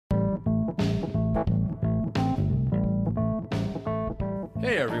Hey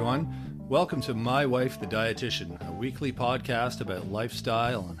everyone, welcome to My Wife the Dietitian, a weekly podcast about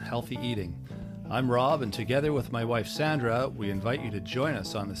lifestyle and healthy eating. I'm Rob, and together with my wife Sandra, we invite you to join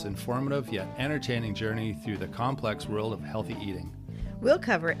us on this informative yet entertaining journey through the complex world of healthy eating. We'll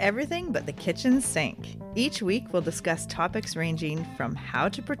cover everything but the kitchen sink. Each week we'll discuss topics ranging from how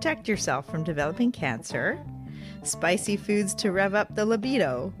to protect yourself from developing cancer, spicy foods to rev up the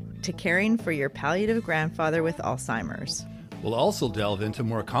libido, to caring for your palliative grandfather with Alzheimer's. We'll also delve into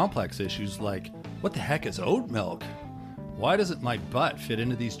more complex issues like, what the heck is oat milk? Why doesn't my butt fit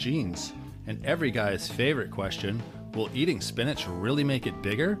into these jeans? And every guy's favorite question, will eating spinach really make it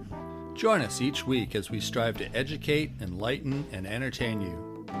bigger? Join us each week as we strive to educate, enlighten, and entertain you.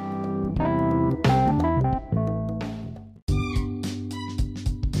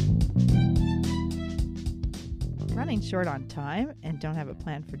 Running short on time and don't have a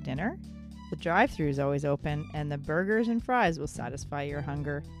plan for dinner? The drive-thru is always open, and the burgers and fries will satisfy your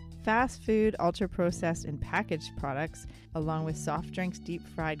hunger. Fast food, ultra-processed and packaged products, along with soft drinks,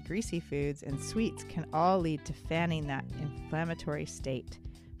 deep-fried greasy foods, and sweets can all lead to fanning that inflammatory state.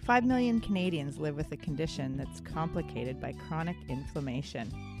 5 million Canadians live with a condition that's complicated by chronic inflammation.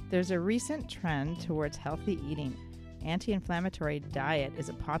 There's a recent trend towards healthy eating. Anti-inflammatory diet is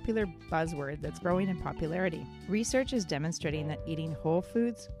a popular buzzword that's growing in popularity. Research is demonstrating that eating whole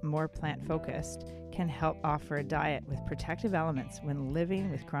foods, more plant-focused, can help offer a diet with protective elements when living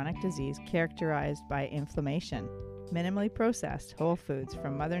with chronic disease characterized by inflammation. Minimally processed whole foods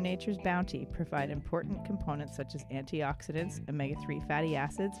from Mother Nature's bounty provide important components such as antioxidants, omega-3 fatty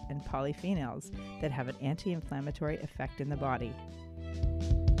acids, and polyphenols that have an anti-inflammatory effect in the body.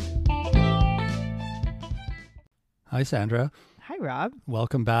 Hi Sandra. Hi Rob.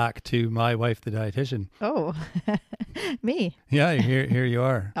 Welcome back to My Wife the Dietitian. Oh, me. Yeah, here you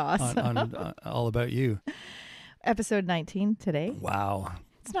are. Awesome. on All About You. Episode 19 today. Wow.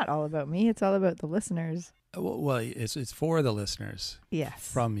 It's not all about me. It's all about the listeners. Well, it's for the listeners.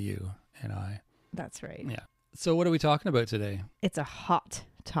 Yes. From you and I. That's right. Yeah. So what are we talking about today? It's a hot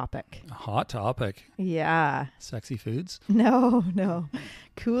topic. A hot topic. Yeah. Sexy foods? No.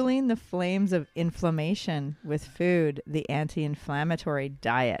 Cooling the flames of inflammation with food, the anti-inflammatory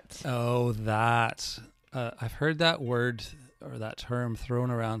diet. Oh, that. I've heard that word or that term thrown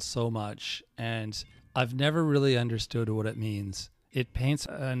around so much, and I've never really understood what it means. It paints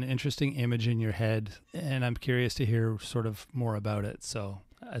an interesting image in your head, and I'm curious to hear sort of more about it. So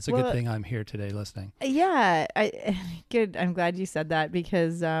it's a good thing I'm here today listening. Yeah, good. I'm glad you said that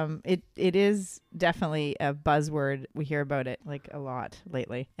because it is definitely a buzzword. We hear about it like a lot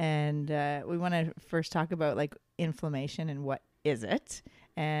lately. And we want to first talk about like inflammation and what is it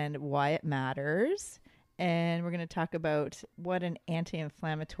and why it matters. And we're going to talk about what an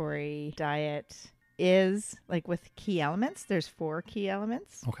anti-inflammatory diet is, like with key elements. There's 4 key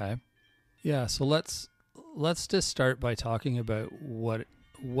elements. Okay. Yeah, so let's just start by talking about what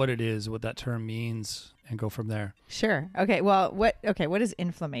it is, what that term means, and go from there. Sure. Okay. Well, what is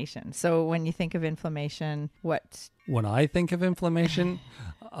inflammation? So when you think of inflammation, when I think of inflammation,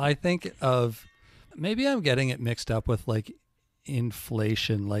 I think of, maybe I'm getting it mixed up with like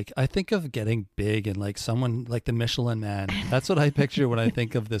inflation. Like I think of getting big and like someone like the Michelin Man. That's what I picture when I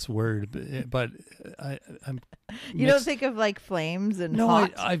think of this word. But I'm you don't think of like flames and no,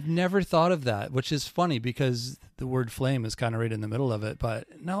 hot? I've never thought of that, which is funny because the word flame is kind of right in the middle of it. But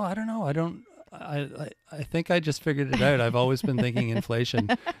no, I don't know. I think I just figured it out. I've always been thinking inflation,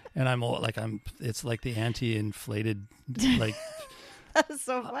 and it's like the anti-inflated like. That's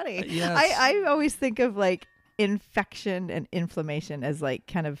so funny. Yes. I always think of like infection and inflammation as like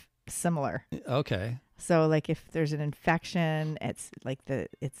kind of similar. Okay. So like if there's an infection, it's like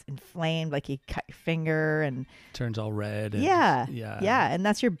it's inflamed, like you cut your finger and turns all red. And yeah. And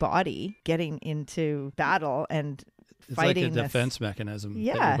that's your body getting into battle and fighting. It's like a defense mechanism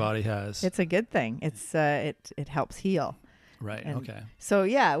that your body has. It's a good thing. It's it helps heal. Right. And okay. So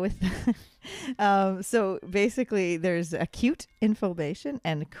yeah, so basically there's acute inflammation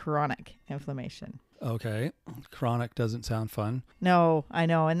and chronic inflammation. Okay. Chronic doesn't sound fun. No, I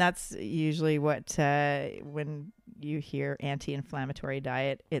know. And that's usually what, when you hear anti-inflammatory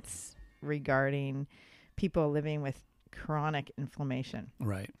diet, it's regarding people living with chronic inflammation.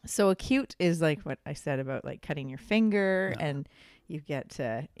 Right. So acute is like what I said about like cutting your finger and you get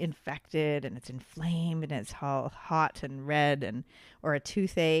infected and it's inflamed and it's all hot and red or a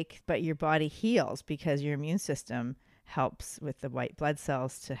toothache, but your body heals because your immune system helps with the white blood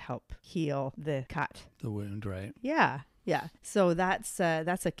cells to help heal the cut. The wound, right? Yeah. Yeah. So that's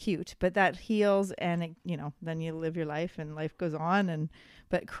acute, but that heals, and it, then you live your life and life goes on.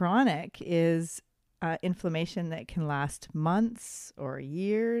 But chronic is inflammation that can last months or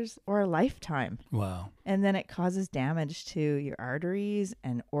years or a lifetime. Wow. And then it causes damage to your arteries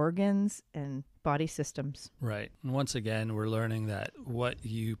and organs and body systems. Right. And once again, we're learning that what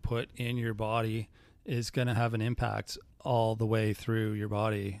you put in your body is going to have an impact all the way through your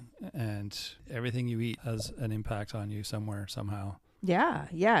body, and everything you eat has an impact on you somewhere, somehow.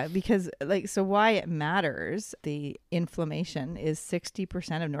 Yeah, because so why it matters, the inflammation, is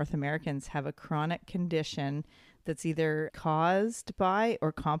 60% of North Americans have a chronic condition that's either caused by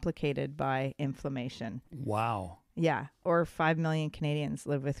or complicated by inflammation. Wow. Yeah, or 5 million Canadians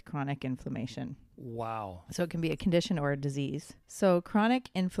live with chronic inflammation. Wow. So it can be a condition or a disease. So chronic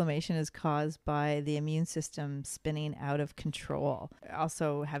inflammation is caused by the immune system spinning out of control.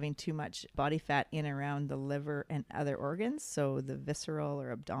 Also having too much body fat in around the liver and other organs. So the visceral or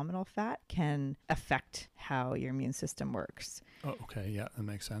abdominal fat can affect how your immune system works. Oh, okay. Yeah, that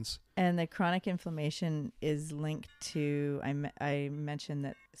makes sense. And the chronic inflammation is linked to, I mentioned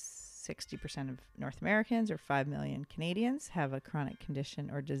that 60% of North Americans, or 5 million Canadians, have a chronic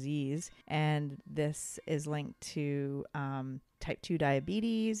condition or disease. And this is linked to type 2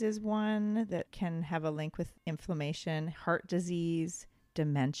 diabetes is one that can have a link with inflammation, heart disease,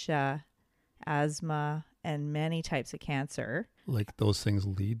 dementia, asthma, and many types of cancer. Like those things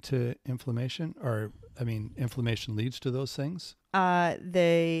lead to inflammation? Or, inflammation leads to those things? They're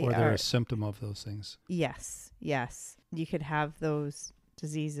a symptom of those things? Yes. You could have those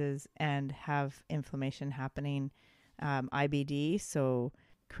diseases and have inflammation happening. IBD, so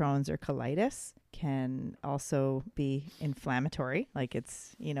Crohn's or colitis, can also be inflammatory. Like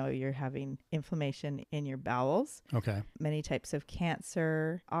it's, you're having inflammation in your bowels. Okay. Many types of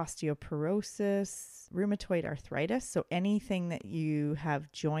cancer, osteoporosis, rheumatoid arthritis. So anything that you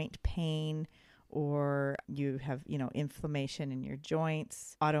have joint pain, or you have, inflammation in your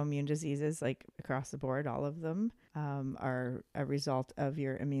joints, autoimmune diseases, like across the board, all of them are a result of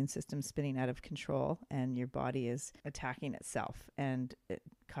your immune system spinning out of control, and your body is attacking itself and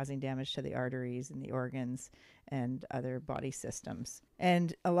causing damage to the arteries and the organs and other body systems.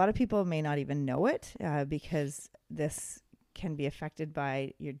 And a lot of people may not even know it because this can be affected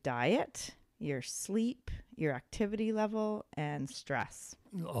by your diet, your sleep, your activity level, and stress.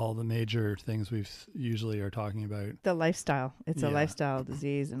 All the major things we usually are talking about. The lifestyle. It's a lifestyle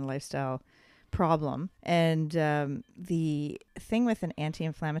disease and a lifestyle problem. And the thing with an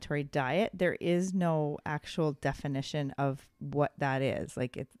anti-inflammatory diet, there is no actual definition of what that is.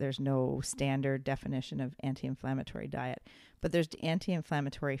 There's no standard definition of anti-inflammatory diet, but there's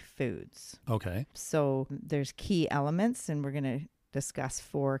anti-inflammatory foods. Okay. So there's key elements, and we're going to discuss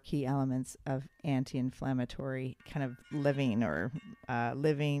 4 key elements of anti-inflammatory kind of living, or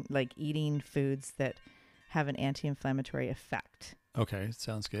like eating foods that have an anti-inflammatory effect. Okay,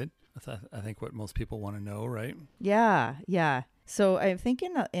 sounds good. I think what most people want to know, right? Yeah. So I think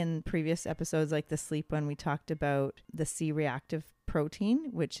in previous episodes, like the sleep one, we talked about the C-reactive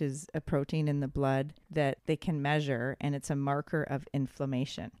protein, which is a protein in the blood that they can measure, and it's a marker of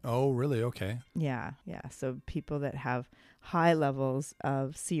inflammation. Oh, really? Okay. Yeah. So people that have high levels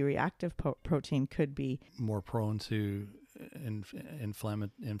of C-reactive protein could be more prone to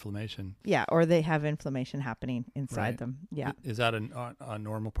inflammation. Yeah, or they have inflammation happening inside Right. them. Yeah. Is that a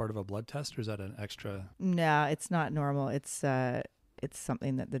normal part of a blood test, or is that an extra? No, it's not normal. It's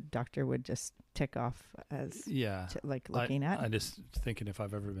something that the doctor would just tick off as looking at. I just thinking if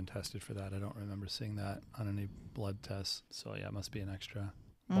I've ever been tested for that. I don't remember seeing that on any blood tests. So yeah, it must be an extra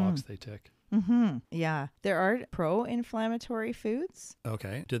box they tick. Mm-hmm. Yeah. There are pro-inflammatory foods.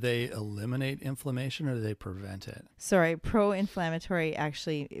 Okay. Do they eliminate inflammation, or do they prevent it? Sorry, pro-inflammatory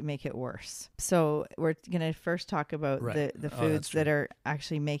actually make it worse. So we're going to first talk about the foods that are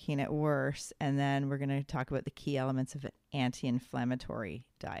actually making it worse, and then we're going to talk about the key elements of an anti-inflammatory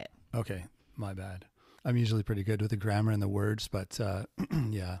diet. Okay. My bad. I'm usually pretty good with the grammar and the words, but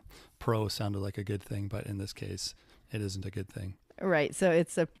yeah, pro sounded like a good thing, but in this case, it isn't a good thing. Right. So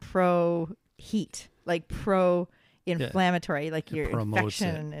it's a pro-heat, like pro-inflammatory, like your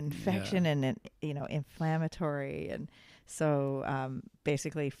infection and inflammatory. And so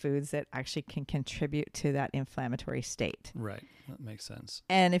basically foods that actually can contribute to that inflammatory state. Right. That makes sense.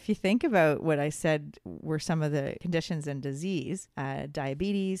 And if you think about what I said were some of the conditions and disease,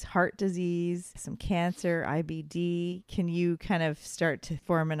 diabetes, heart disease, some cancer, IBD, can you kind of start to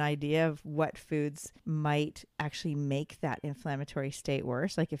form an idea of what foods might actually make that inflammatory state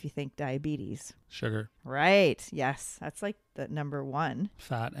worse? Like if you think diabetes. Sugar. Right. Yes. That's like the number one.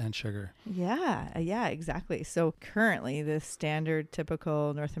 Fat and sugar. Yeah, exactly. So currently the standard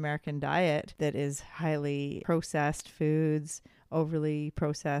typical North American diet that is highly processed foods, overly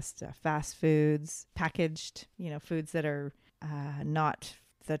processed fast foods, packaged, foods that are not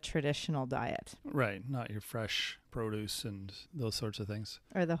the traditional diet. Right. Not your fresh produce and those sorts of things.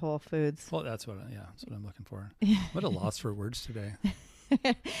 Or the whole foods. Well, that's what I'm looking for. What a loss for words today.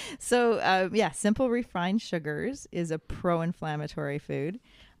 So, simple refined sugars is a pro-inflammatory food.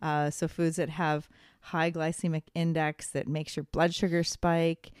 So foods that have high glycemic index that makes your blood sugar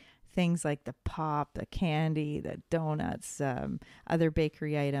spike, things like the pop, the candy, the donuts, other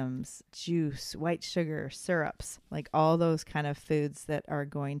bakery items, juice, white sugar, syrups, like all those kind of foods that are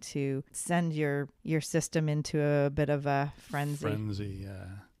going to send your system into a bit of a frenzy,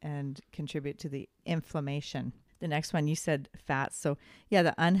 and contribute to the inflammation. The next one, you said fats. So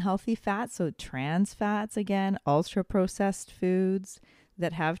the unhealthy fats, so trans fats again, ultra processed foods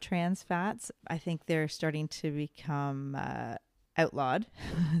that have trans fats, I think they're starting to become outlawed.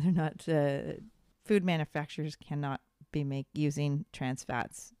 They're not, food manufacturers cannot be using trans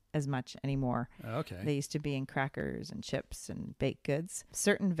fats as much anymore. Okay. They used to be in crackers and chips and baked goods.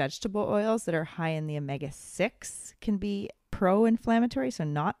 Certain vegetable oils that are high in the omega-6 can be pro-inflammatory, so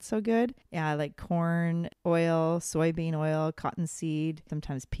not so good. Yeah, like corn oil, soybean oil, cottonseed,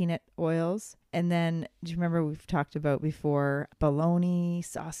 sometimes peanut oils. And then, do you remember we've talked about before bologna,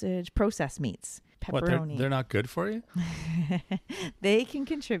 sausage, processed meats, pepperoni. What, they're not good for you? They can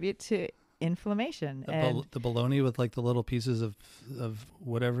contribute to inflammation. The bologna with like the little pieces of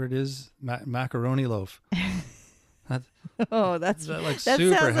whatever it is, macaroni loaf. That super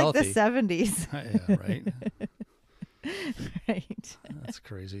sounds healthy. Like the 70s. Yeah, right. Right. That's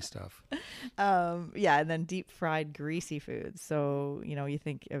crazy stuff. And then deep fried greasy foods. So, you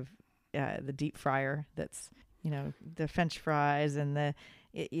think of the deep fryer that's, the French fries and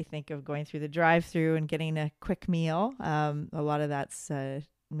you think of going through the drive-through and getting a quick meal. A lot of that's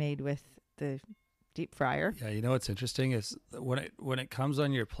made with the deep fryer. Yeah, what's interesting is when it comes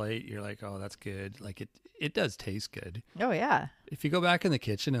on your plate, you're like, oh, that's good. Like it does taste good. Oh yeah. If you go back in the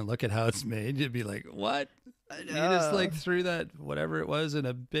kitchen and look at how it's made, you'd be like, what? You just like threw that whatever it was in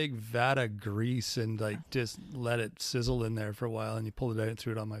a big vat of grease and like just let it sizzle in there for a while, and you pulled it out and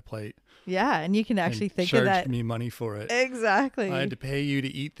threw it on my plate. Yeah, and you can actually think of that. Charged me money for it. Exactly. I had to pay you to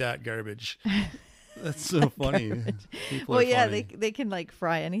eat that garbage. That's so funny. People well, are yeah, funny. they can like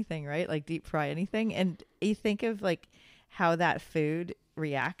fry anything, right? Like deep fry anything, and you think of like how that food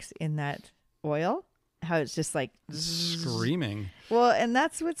reacts in that oil. How it's just like screaming. Well, and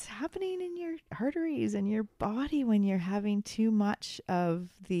that's what's happening in your arteries and your body when you're having too much of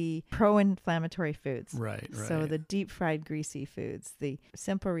the pro-inflammatory foods. Right. So the deep fried greasy foods, the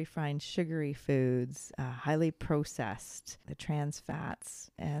simple refined sugary foods, highly processed, the trans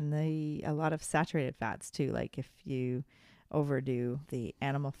fats, and a lot of saturated fats too. Like if you overdo the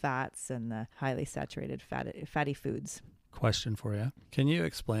animal fats and the highly saturated fatty foods. Question for you. Can you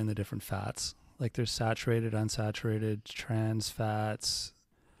explain the different fats? Like there's saturated, unsaturated, trans fats.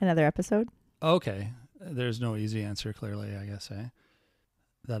 Another episode? Okay. There's no easy answer, clearly, I guess, eh?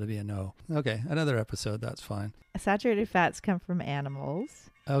 That'd be a no. Okay. Another episode. That's fine. Saturated fats come from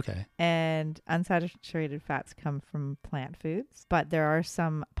animals. Okay. And unsaturated fats come from plant foods. But there are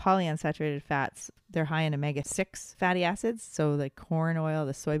some polyunsaturated fats. They're high in omega-6 fatty acids. So the corn oil,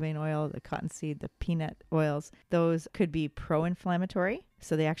 the soybean oil, the cottonseed, the peanut oils, those could be pro-inflammatory.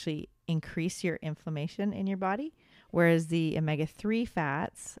 So they actually increase your inflammation in your body. Whereas the omega-3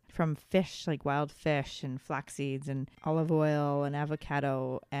 fats from fish, like wild fish and flax seeds and olive oil and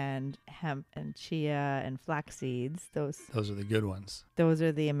avocado and hemp and chia and flax seeds, those are the good ones. Those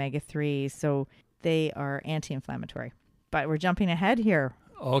are the omega-3s. So they are anti-inflammatory. But we're jumping ahead here.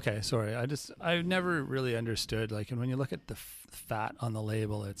 Okay, sorry. I've never really understood. Like, and when you look at the fat on the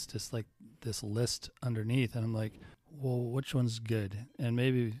label, it's just like this list underneath. And I'm like, well, which one's good? And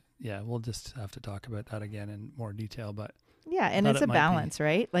maybe... yeah, we'll just have to talk about that again in more detail, but yeah, and it's a balance,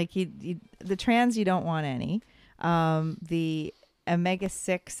 right? Like the trans, you don't want any. The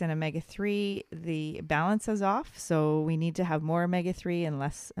omega-6 and omega-3, the balance is off, so we need to have more omega-3 and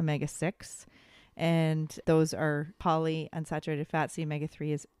less omega-6. And those are polyunsaturated fats. The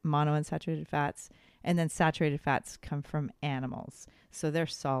omega-3 is monounsaturated fats. And then saturated fats come from animals. So they're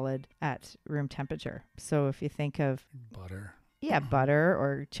solid at room temperature. So if you think of butter. Yeah, butter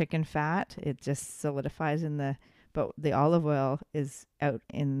or chicken fat, it just solidifies but the olive oil is out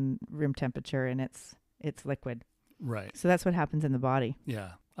in room temperature and it's liquid. Right. So that's what happens in the body.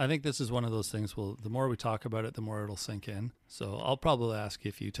 Yeah. I think this is one of those things, the more we talk about it, the more it'll sink in. So I'll probably ask you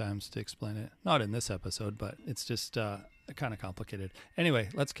a few times to explain it. Not in this episode, but it's just, kind of complicated. Anyway,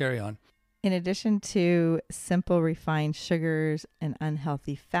 let's carry on. In addition to simple refined sugars and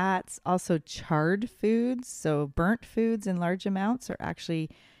unhealthy fats, also charred foods, so burnt foods in large amounts, are actually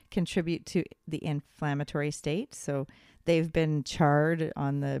contribute to the inflammatory state. So they've been charred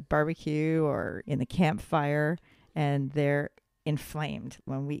on the barbecue or in the campfire, and they're inflamed.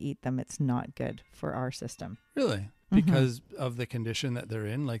 When we eat them, it's not good for our system. Really? Because of the condition that they're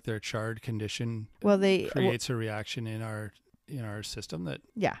in, like their charred condition creates a reaction in our system that...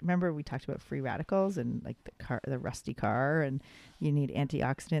 Yeah. Remember we talked about free radicals and like the rusty car, and you need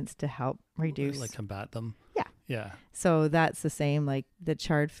antioxidants to help reduce... Like combat them. Yeah. Yeah. So that's the same, like the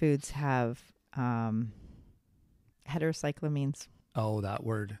charred foods have heterocyclamines. Oh, that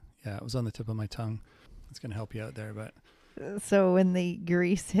word. Yeah, it was on the tip of my tongue. It's going to help you out there, but... So when the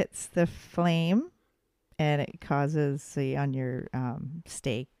grease hits the flame and it causes, say, on your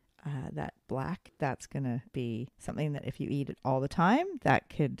steak, that black, that's going to be something that if you eat it all the time, that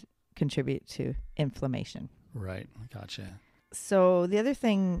could contribute to inflammation. Right. Gotcha. So the other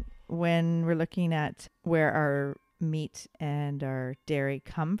thing when we're looking at where our meat and our dairy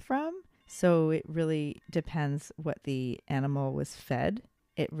come from, so it really depends what the animal was fed.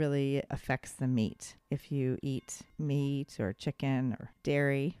 It really affects the meat. If you eat meat or chicken or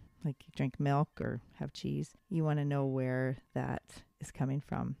dairy, like you drink milk or have cheese, you want to know where that is coming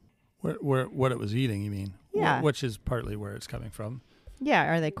from. Where what it was eating, you mean? Yeah. Which is partly where it's coming from.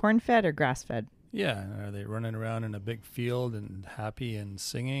 Yeah. Are they corn-fed or grass-fed? Yeah. Are they running around in a big field and happy and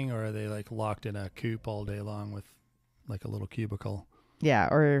singing, or are they like locked in a coop all day long with like a little cubicle? Yeah,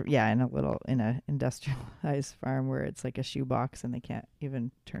 or in a industrialized farm where it's like a shoebox and they can't even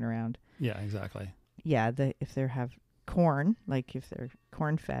turn around. Yeah, exactly. Yeah, if they have corn, like if they're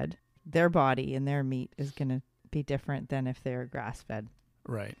corn fed, their body and their meat is going to be different than if they're grass fed.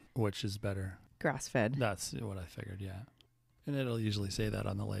 Right, which is better? Grass fed. That's what I figured, yeah. And it'll usually say that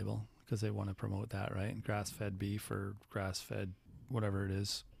on the label because they want to promote that, right? Grass fed beef or grass fed whatever it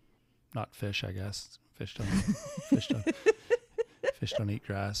is. Not fish, I guess. Fish don't eat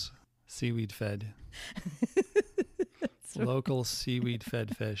grass. Seaweed fed. Local seaweed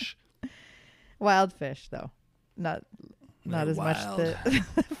fed fish. Wild fish, though. Not as wild. much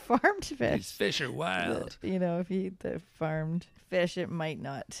the farmed fish. These fish are wild. If you eat the farmed fish, it might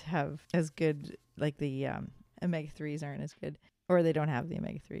not have as good, like the omega-3s aren't as good. Or they don't have the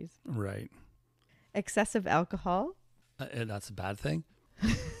omega-3s. Right. Excessive alcohol. And that's a bad thing?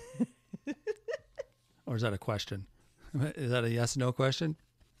 Or is that a question? Is that a yes/no question?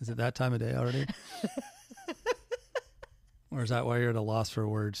 Is it that time of day already? Or is that why you're at a loss for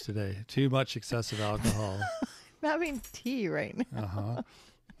words today? Too much excessive alcohol. I'm having tea right now. Uh-huh.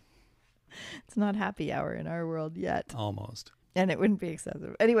 It's not happy hour in our world yet. Almost. And it wouldn't be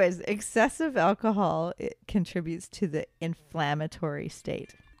excessive. Anyways, excessive alcohol, it contributes to the inflammatory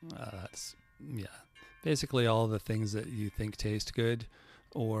state. Yeah. Basically all the things that you think taste good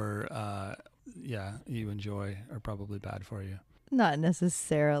or you enjoy are probably bad for you. Not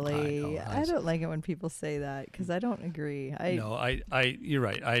necessarily. I I don't like it when people say that because I don't agree. You're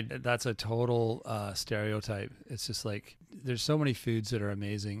right. That's a total stereotype. It's just like there's so many foods that are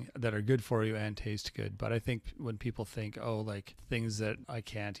amazing, that are good for you and taste good. But I think when people think, like things that I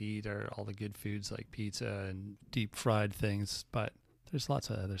can't eat are all the good foods like pizza and deep fried things, but there's lots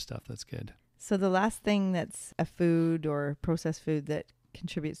of other stuff that's good. So the last thing that's a food or processed food that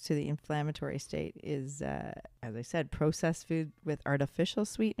contributes to the inflammatory state is, as I said, processed food with artificial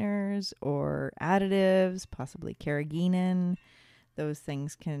sweeteners or additives, possibly carrageenan. Those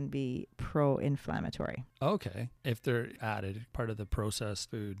things can be pro-inflammatory. Okay. If they're added, part of the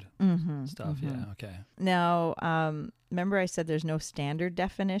processed food stuff. Mm-hmm. Yeah. Okay. Now, remember I said there's no standard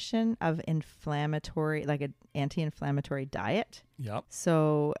definition of inflammatory, like an anti-inflammatory diet? Yep.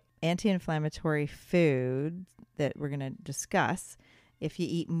 So anti-inflammatory food that we're going to discuss, if you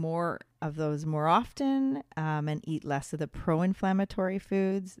eat more of those more often and eat less of the pro-inflammatory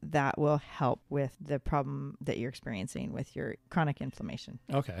foods, that will help with the problem that you're experiencing with your chronic inflammation.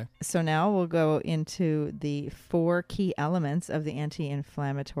 Okay. So now we'll go into the 4 key elements of the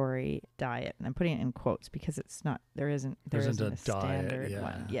anti-inflammatory diet. And I'm putting it in quotes because there isn't a standard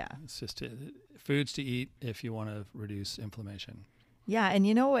one. Yeah. It's just foods to eat if you want to reduce inflammation. Yeah, and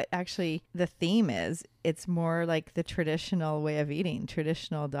you know what actually the theme is? It's more like the traditional way of eating,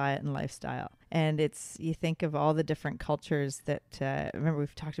 traditional diet and lifestyle. And you think of all the different cultures that, remember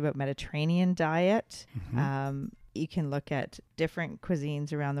we've talked about Mediterranean diet. Mm-hmm. You can look at different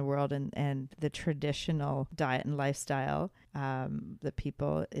cuisines around the world and the traditional diet and lifestyle. The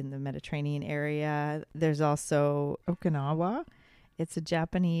people in the Mediterranean area. There's also Okinawa. It's a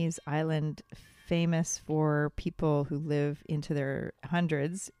Japanese island famous for people who live into their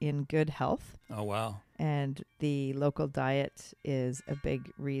hundreds in good health. Oh, wow. And the local diet is a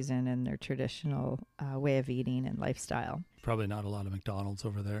big reason in their traditional way of eating and lifestyle. Probably not a lot of McDonald's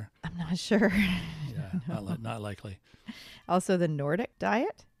over there. I'm not sure. Yeah, not likely. Also, the Nordic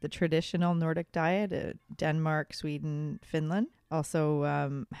diet, the traditional Nordic diet, Denmark, Sweden, Finland,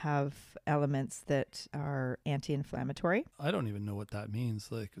 also have elements that are anti-inflammatory. I don't even know what that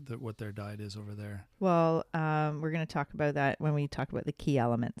means, like what their diet is over there. Well, we're going to talk about that when we talk about the key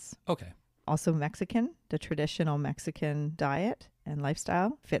elements. Okay. Also Mexican, the traditional Mexican diet and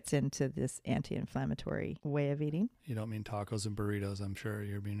lifestyle fits into this anti-inflammatory way of eating. You don't mean tacos and burritos, I'm sure.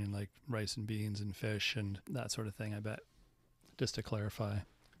 You're meaning like rice and beans and fish and that sort of thing, I bet. Just to clarify,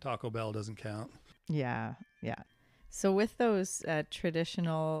 Taco Bell doesn't count. Yeah. So with those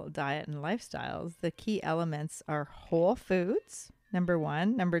traditional diet and lifestyles, the key elements are whole foods, number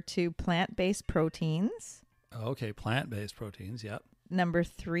 1. Number 2, plant-based proteins. Okay, plant-based proteins, yep. Number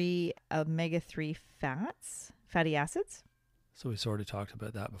 3, omega-3 fats, fatty acids. So we sort of talked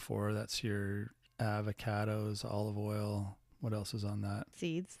about that before. That's your avocados, olive oil. What else is on that?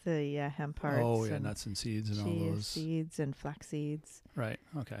 Seeds, the hemp hearts. Oh, yeah, nuts and seeds and all those. Seeds and flax seeds. Right,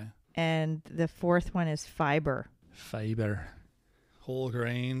 okay. And the 4th one is fiber. Fiber. Whole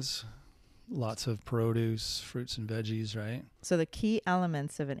grains, lots of produce, fruits and veggies, right? So the key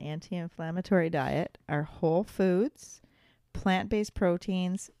elements of an anti-inflammatory diet are whole foods, plant-based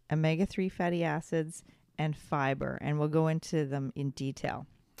proteins, omega-3 fatty acids, and fiber. And we'll go into them in detail.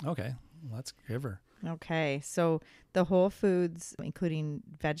 Okay, let's give her. Okay, so the whole foods, including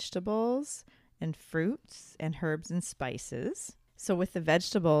vegetables and fruits and herbs and spices. So with the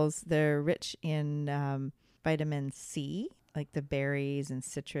vegetables, they're rich in vitamin C, like the berries and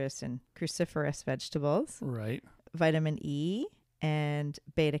citrus and cruciferous vegetables. Right. Vitamin E and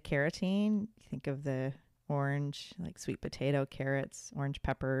beta carotene. Think of the orange, like sweet potato, carrots, orange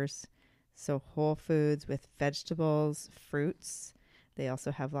peppers. So whole foods with vegetables, fruits. They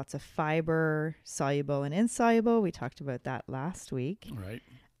also have lots of fiber, soluble and insoluble. We talked about that last week. Right.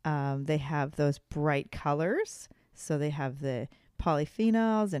 They have those bright colors. So they have the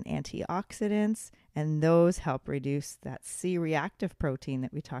polyphenols and antioxidants, and those help reduce that C-reactive protein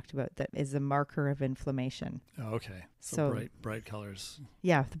that we talked about that is a marker of inflammation. Oh, okay. So bright colors.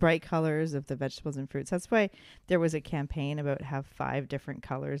 Yeah, the bright colors of the vegetables and fruits. That's why there was a campaign about have 5 different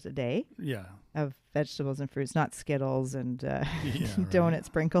colors a day. Yeah. Of vegetables and fruits, not Skittles and donut right.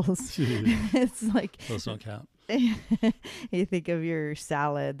 sprinkles. It's like those don't count. You think of your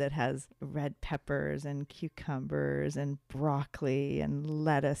salad that has red peppers and cucumbers and broccoli and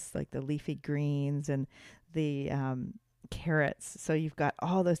lettuce, like the leafy greens and the carrots. So you've got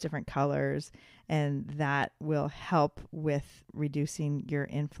all those different colors, and that will help with reducing your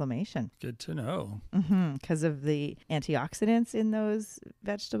inflammation. Good to know. Because of the antioxidants in those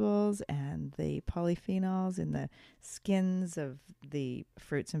vegetables and the polyphenols in the skins of the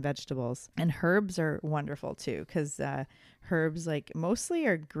fruits and vegetables. And herbs are wonderful too, because herbs like mostly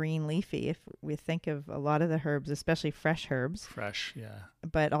are green leafy. If we think of a lot of the herbs, especially fresh herbs. Fresh, yeah.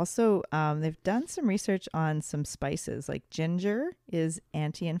 But also they've done some research on some spices, like ginger is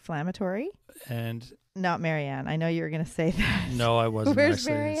anti-inflammatory. And not Marianne. I know you were going to say that. No, I wasn't. Where's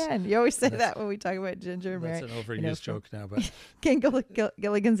Marianne? You always say that when we talk about ginger. That's an overused joke now, but King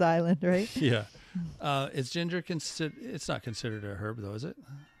Gilligan's Island, right? Yeah. Is ginger it's not considered a herb though, is it?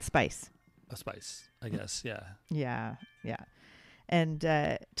 Spice. A spice, I guess. Yeah. Yeah. And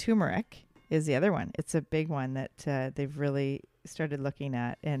turmeric is the other one. It's a big one that they've really started looking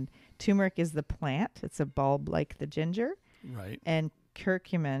at. And turmeric is the plant. It's a bulb like the ginger. Right. And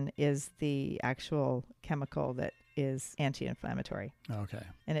curcumin is the actual chemical that is anti-inflammatory. Okay.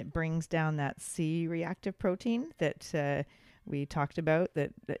 And it brings down that C-reactive protein that we talked about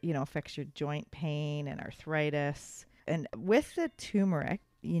that affects your joint pain and arthritis. And with the turmeric,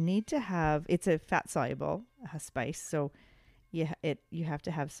 you need to have, it's a fat-soluble spice, so you have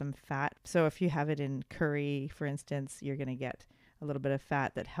to have some fat. So if you have it in curry, for instance, you're going to get a little bit of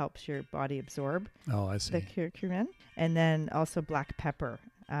fat that helps your body absorb the curcumin. And then also black pepper.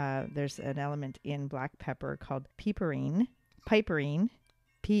 There's an element in black pepper called piperine, piperine.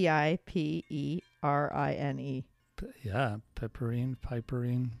 Yeah,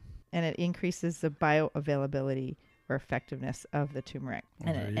 piperine. And it increases the bioavailability or effectiveness of the turmeric.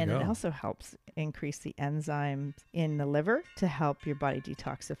 Well, and it also helps increase the enzymes in the liver to help your body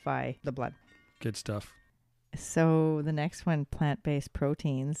detoxify the blood. Good stuff. So the next one, plant-based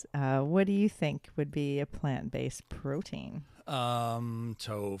proteins. What do you think would be a plant-based protein?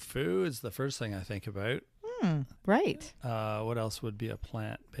 Tofu is the first thing I think about. Right. What else would be a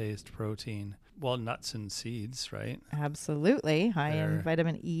plant-based protein? Well, nuts and seeds, right? Absolutely. High in They're-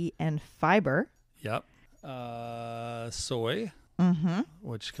 vitamin E and fiber. Yep. Soy, Mm-hmm.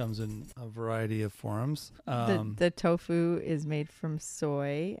 which comes in a variety of forms. The tofu is made from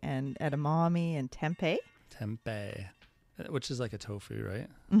soy and edamame and tempeh. Tempeh, which is like a tofu, right?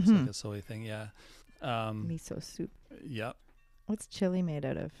 It's like a soy thing, yeah. Miso soup. Yep. What's chili made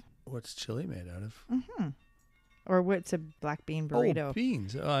out of? What's chili made out of? Mm-hmm. Or what's a black bean burrito? Oh,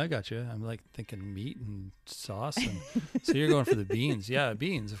 beans. Oh, I got you. I'm like thinking meat and sauce. And so you're going for the beans. Yeah,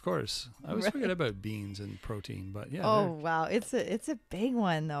 beans, of course. I always forget about beans and protein, but yeah. Oh, wow. It's a big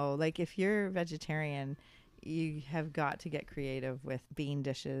one, though. Like, if you're vegetarian, you have got to get creative with bean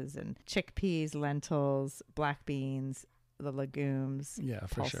dishes and chickpeas, lentils, black beans, the legumes. Yeah,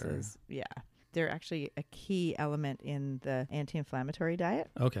 for sure. pulses. Yeah. They're actually a key element in the anti-inflammatory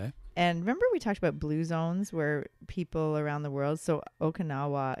diet. Okay. And remember we talked about blue zones where people around the world, so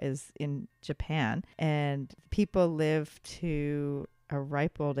Okinawa is in Japan, and people live to a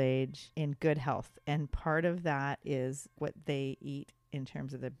ripe old age in good health. And part of that is what they eat in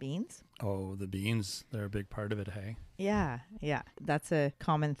terms of the beans. Oh, the beans, they're a big part of it, hey? Yeah. That's a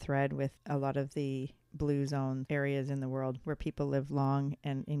common thread with a lot of the blue zone areas in the world where people live long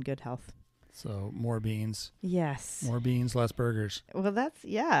and in good health. So more beans. Yes. More beans, less burgers. Well, that's,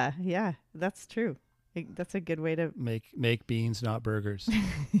 that's true. That's a good way to Make beans, not burgers.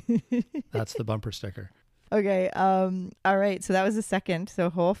 That's the bumper sticker. Okay. All right. So that was the second. So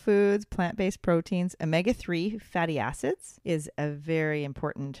whole foods, plant-based proteins, omega-3 fatty acids is a very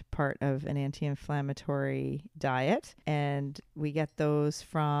important part of an anti-inflammatory diet. And we get those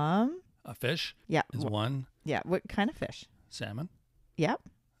from... A fish Yeah. is one. Yeah. What kind of fish? Salmon. Yep.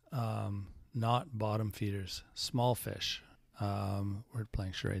 Not bottom feeders. Small fish. We're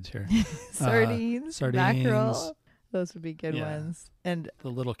playing charades here. Sardines, mackerel. Sardines. Those would be good ones. And the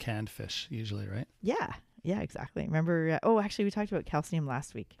little canned fish, usually, right? yeah, exactly. Remember, actually, we talked about calcium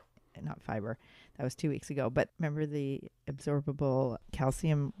last week, not fiber. That was 2 weeks ago. But remember the absorbable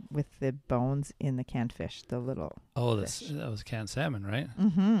calcium with the bones in the canned fish, the little fish. That was canned salmon, right?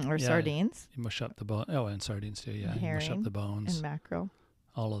 Mm-hmm. Or Yeah. sardines. You mush up the bone. Oh, and sardines too, yeah. You mush Herring up the bones. and mackerel.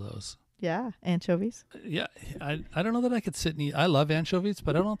 All of those. Yeah, anchovies. Yeah, I don't know that I could sit and eat. I love anchovies,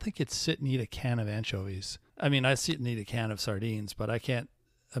 but I don't think it's sit and eat a can of anchovies. I mean, I sit and eat a can of sardines, but I can't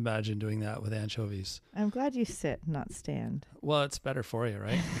imagine doing that with anchovies. I'm glad you sit, not stand. Well, it's better for you,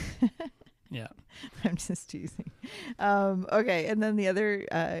 right? Yeah. I'm just teasing. Okay, and then the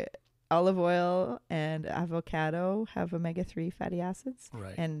other olive oil and avocado have omega-3 fatty acids.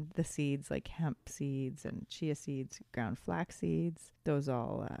 Right. And the seeds like hemp seeds and chia seeds, ground flax seeds, those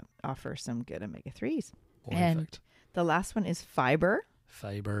all offer some good omega-3s. Perfect. And the last one is fiber.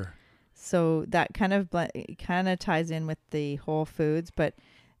 Fiber. So that kind of ties in with the whole foods, but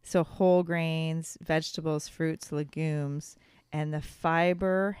so whole grains, vegetables, fruits, legumes, and the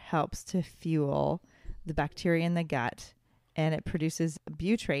fiber helps to fuel the bacteria in the gut, and it produces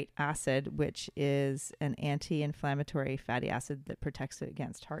butyrate acid, which is an anti-inflammatory fatty acid that protects it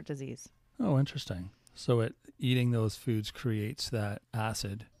against heart disease. Oh, interesting. So eating those foods creates that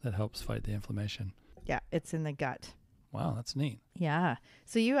acid that helps fight the inflammation. Yeah, it's in the gut. Wow, that's neat. Yeah.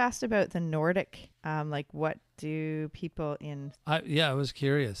 So you asked about the Nordic, like what do people in... I was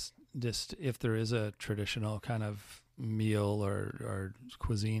curious just if there is a traditional kind of meal or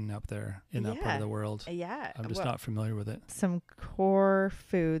cuisine up there in that part of the world. Yeah. I'm just not familiar with it. Some core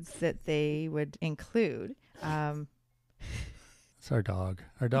foods that they would include. It's our dog.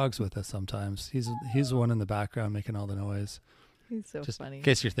 Our dog's with us sometimes. He's the one in the background making all the noise. He's so just funny. In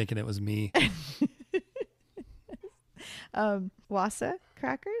case you're thinking it was me. Wasa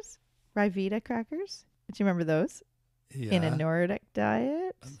crackers, Ryvita crackers. Do you remember those? Yeah. In a Nordic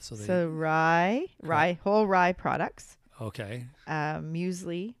diet. So rye, whole rye products. Okay.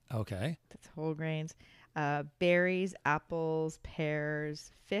 Muesli. Okay. That's whole grains. Berries, apples,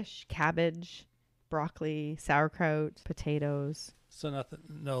 pears, fish, cabbage, broccoli, sauerkraut, potatoes. So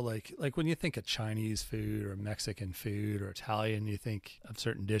like when you think of Chinese food or Mexican food or Italian, you think of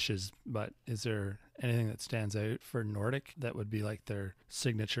certain dishes, but is there anything that stands out for Nordic that would be like their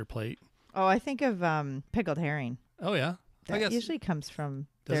signature plate? Oh, I think of pickled herring. Oh yeah. That I guess usually comes from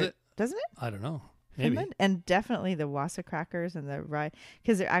doesn't it? I don't know. Maybe. Finland. And definitely the Wasa crackers and the rye,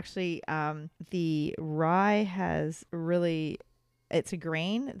 because they're actually the rye has really, it's a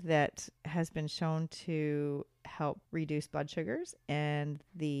grain that has been shown to help reduce blood sugars, and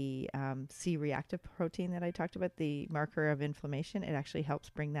the C-reactive protein that I talked about, the marker of inflammation, it actually helps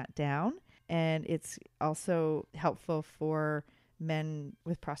bring that down. And it's also helpful for men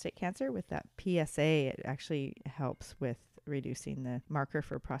with prostate cancer with that PSA. It actually helps with reducing the marker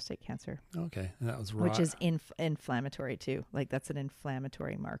for prostate cancer. Okay. And that was rye. Which is inflammatory too. Like that's an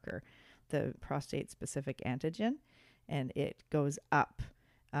inflammatory marker, the prostate specific antigen, and it goes up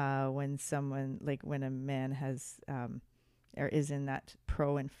when someone, like when a man has or is in that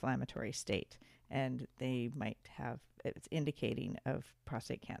pro-inflammatory state, and they might have, it's indicating of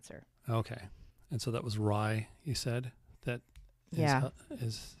prostate cancer. Okay. And so that was rye, you said? That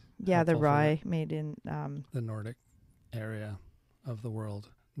is the rye made in the Nordic area of the world.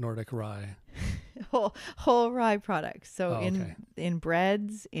 Nordic rye. whole rye products. So in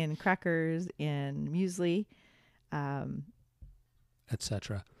breads, in crackers, in muesli,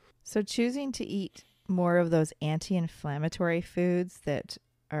 etc. So choosing to eat more of those anti-inflammatory foods that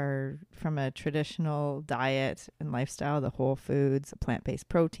are from a traditional diet and lifestyle, the whole foods, the plant-based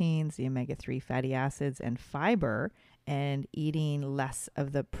proteins, the omega-3 fatty acids, and fiber, and eating less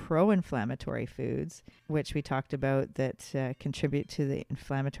of the pro-inflammatory foods, which we talked about that contribute to the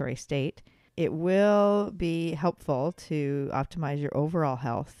inflammatory state, it will be helpful to optimize your overall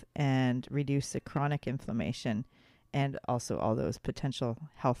health and reduce the chronic inflammation and also all those potential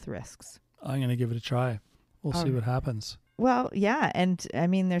health risks. I'm going to give it a try. We'll see what happens. Well, yeah. And I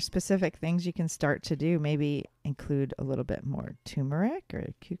mean, there's specific things you can start to do. Maybe include a little bit more turmeric or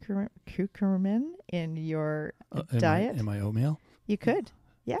curcumin in your diet. In my oatmeal? You could.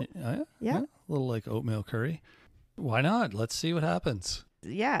 Yeah. Yeah. A little like oatmeal curry. Why not? Let's see what happens.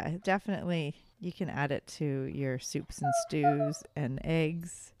 Yeah, definitely. You can add it to your soups and stews and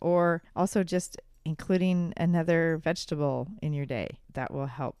eggs, or also just including another vegetable in your day. That will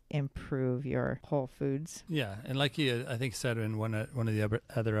help improve your whole foods. Yeah, and like you, I think, said in one of the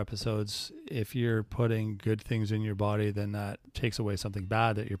other episodes, if you're putting good things in your body, then that takes away something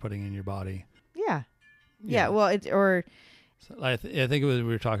bad that you're putting in your body. Yeah. Well, So I think it was, we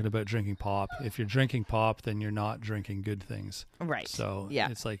were talking about drinking pop. If you're drinking pop, then you're not drinking good things. Right. So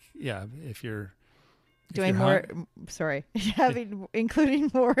it's like, if you're doing more,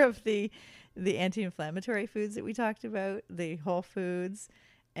 including more of the anti-inflammatory foods that we talked about, the whole foods,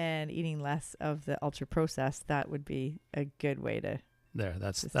 and eating less of the ultra processed, that would be a good way to.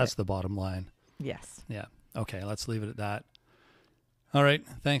 That's the bottom line. Yes. Yeah. Okay. Let's leave it at that. All right.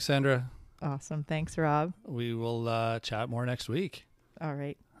 Thanks, Sandra. Awesome. Thanks, Rob. We will chat more next week. All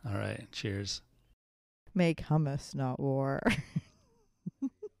right. All right. Cheers. Make hummus, not war.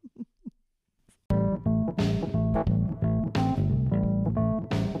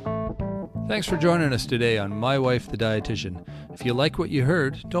 Thanks for joining us today on My Wife the Dietitian. If you like what you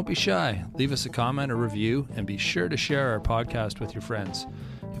heard, don't be shy. Leave us a comment or review, and be sure to share our podcast with your friends.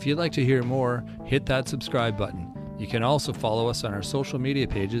 If you'd like to hear more, hit that subscribe button. You can also follow us on our social media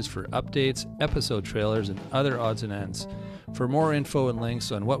pages for updates, episode trailers, and other odds and ends. For more info and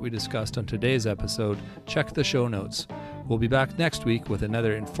links on what we discussed on today's episode, check the show notes. We'll be back next week with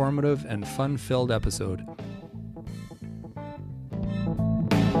another informative and fun-filled episode.